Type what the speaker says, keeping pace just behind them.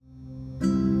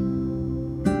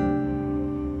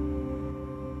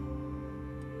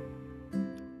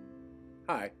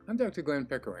Hi, I'm Dr. Glenn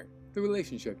Pickering, the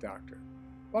Relationship Doctor.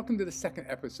 Welcome to the second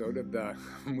episode of the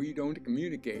We Don't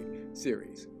Communicate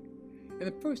series. In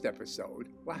the first episode,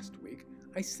 last week,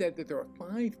 I said that there are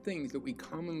 5 things that we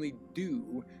commonly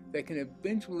do that can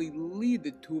eventually lead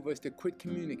the two of us to quit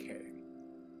communicating.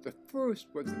 The first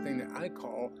was the thing that I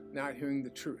call not hearing the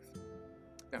truth.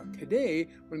 Now, today,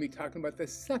 we're going to be talking about the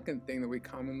second thing that we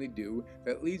commonly do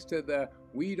that leads to the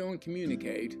we don't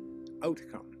communicate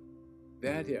outcome.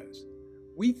 That is,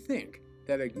 we think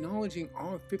that acknowledging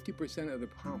our 50% of the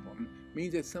problem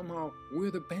means that somehow we're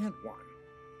the bad one.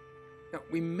 Now,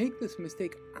 we make this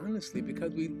mistake honestly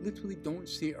because we literally don't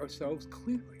see ourselves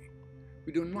clearly.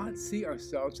 We do not see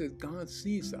ourselves as God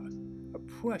sees us, a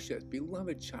precious,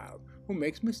 beloved child who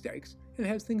makes mistakes and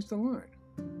has things to learn.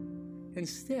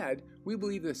 Instead, we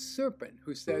believe the serpent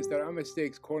who says that our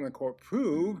mistakes, quote-unquote,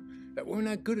 prove that we're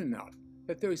not good enough,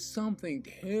 that there is something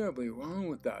terribly wrong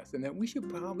with us, and that we should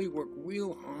probably work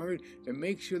real hard to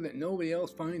make sure that nobody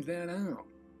else finds that out.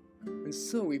 And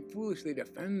so we foolishly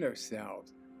defend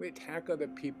ourselves, we attack other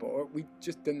people, or we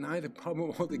just deny the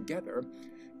problem altogether,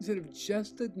 instead of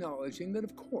just acknowledging that,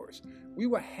 of course, we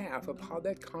were half of how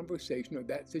that conversation or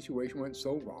that situation went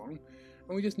so wrong,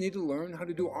 and we just need to learn how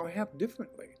to do our half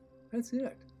differently. That's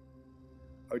it.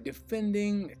 Our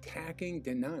defending, attacking,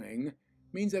 denying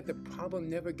means that the problem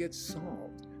never gets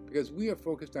solved because we are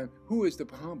focused on who is the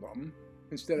problem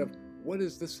instead of what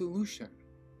is the solution.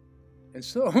 And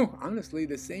so, honestly,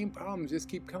 the same problems just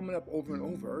keep coming up over and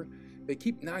over. They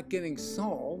keep not getting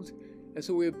solved. And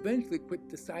so we eventually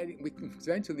decide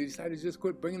to just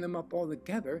quit bringing them up all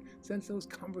together since those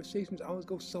conversations always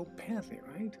go so badly,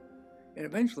 right? And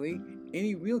eventually,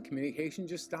 any real communication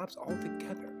just stops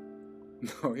altogether.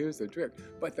 No, here's the trick.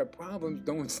 But the problems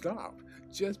don't stop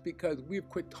just because we've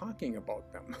quit talking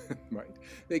about them, right?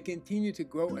 They continue to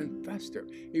grow and fester.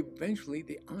 Eventually,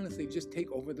 they honestly just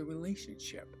take over the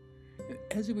relationship. And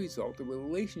as a result, the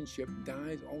relationship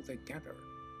dies altogether.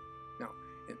 Now,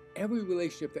 in every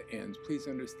relationship that ends, please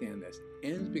understand this,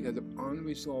 ends because of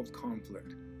unresolved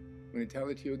conflict. I'm going to tell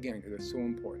it to you again because it's so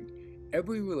important.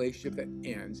 Every relationship that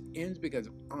ends because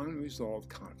of unresolved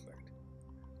conflict.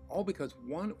 All because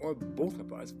one or both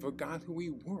of us forgot who we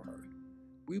were.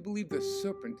 We believed the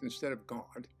serpent instead of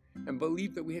God, and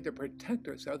believed that we had to protect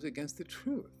ourselves against the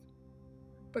truth.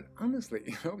 But honestly,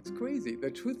 it's crazy.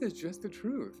 The truth is just the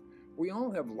truth. We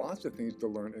all have lots of things to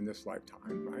learn in this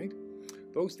lifetime, right?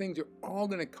 Those things are all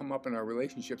going to come up in our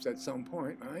relationships at some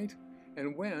point, right?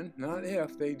 And when, not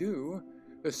if, they do,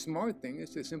 the smart thing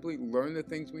is to simply learn the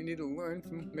things we need to learn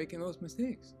from making those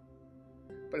mistakes.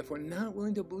 But if we're not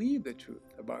willing to believe the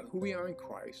truth about who we are in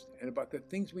Christ and about the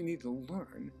things we need to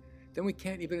learn, then we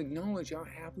can't even acknowledge our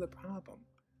half of the problem.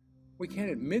 We can't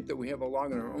admit that we have a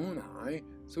log in our own eye,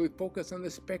 so we focus on the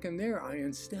speck in their eye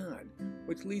instead,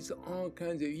 which leads to all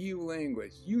kinds of you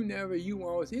language. You never, you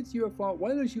always, it's your fault, why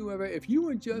don't you ever, if you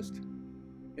were just...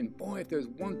 And boy, if there's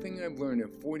one thing I've learned in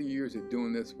 40 years of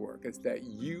doing this work, it's that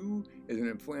you is an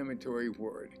inflammatory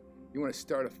word. You want to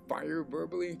start a fire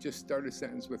verbally? Just start a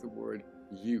sentence with the word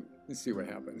you and see what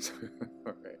happens.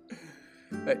 All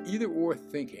right. Either or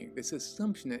thinking, this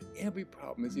assumption that every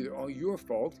problem is either all your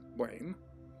fault, blame,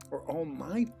 or all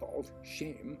my fault,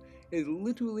 shame, is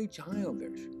literally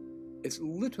childish. It's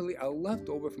literally a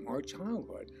leftover from our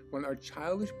childhood when our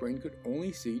childish brain could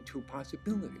only see 2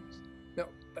 possibilities. Now,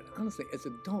 but honestly, as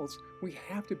adults, we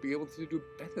have to be able to do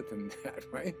better than that,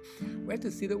 right? We have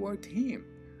to see that we're a team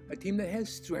that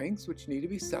has strengths which need to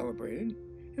be celebrated,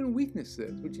 and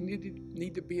weaknesses which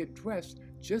need to be addressed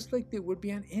just like they would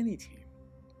be on any team.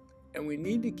 And we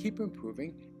need to keep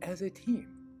improving as a team.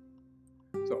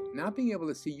 So not being able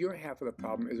to see your half of the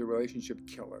problem is a relationship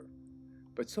killer.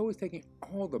 But so is taking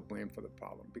all the blame for the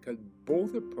problem because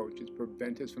both approaches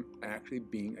prevent us from actually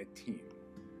being a team.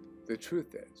 The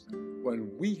truth is,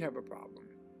 when we have a problem,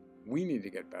 we need to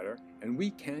get better, and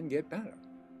we can get better.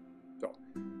 So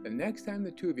the next time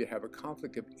the two of you have a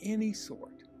conflict of any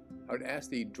sort, I would ask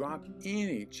that you drop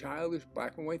any childish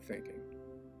black and white thinking,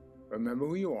 remember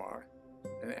who you are,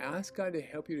 and ask God to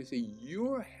help you to see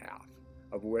your half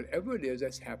of whatever it is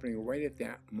that's happening right at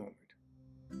that moment.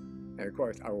 And of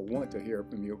course, I will want to hear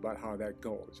from you about how that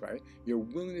goes, right? Your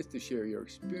willingness to share your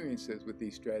experiences with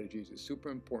these strategies is super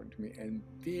important to me and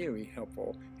very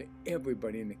helpful to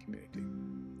everybody in the community.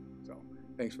 So,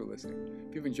 thanks for listening.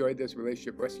 If you've enjoyed this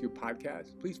Relationship Rescue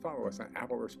podcast, please follow us on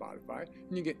Apple or Spotify,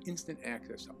 and you get instant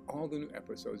access to all the new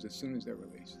episodes as soon as they're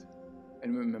released.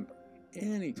 And remember,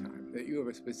 anytime that you have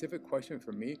a specific question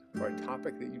for me or a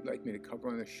topic that you'd like me to cover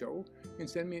on the show, you can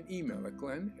send me an email at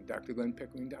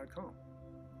glenn@drglennpickering.com.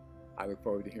 I look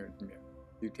forward to hearing from you.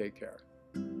 You take care.